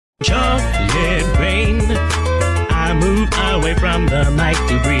away from the mic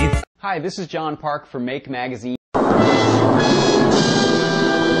to breathe. Hi, this is John Park for Make Magazine.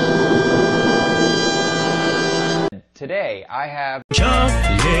 Today I have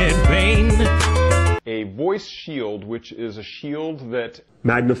Chocolate rain. A voice shield, which is a shield that...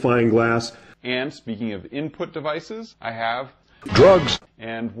 Magnifying glass. And speaking of input devices, I have... Drugs.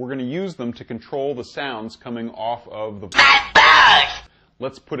 And we're going to use them to control the sounds coming off of the...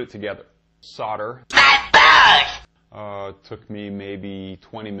 Let's put it together. Solder. Took me maybe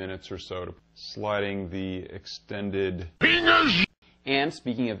 20 minutes or so to sliding the extended... And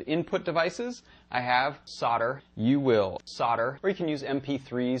speaking of input devices, I have solder. You will solder, or you can use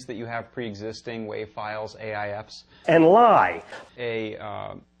MP3s that you have pre-existing, WAV files, AIFs. And lie. The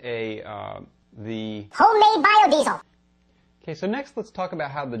homemade biodiesel. Okay, so next let's talk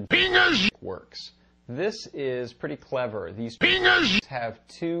about how the works. This is pretty clever. These have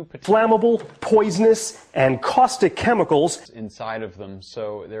two flammable, poisonous, and caustic chemicals inside of them,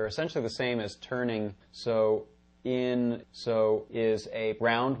 so they're essentially the same as turning. So is a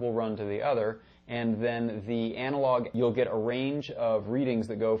round will run to the other, and then the analog, you'll get a range of readings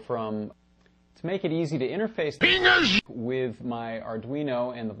that go from, to make it easy to interface with my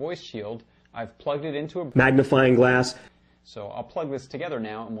Arduino and the voice shield, I've plugged it into a magnifying glass. So I'll plug this together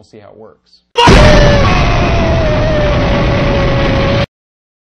now and we'll see how it works.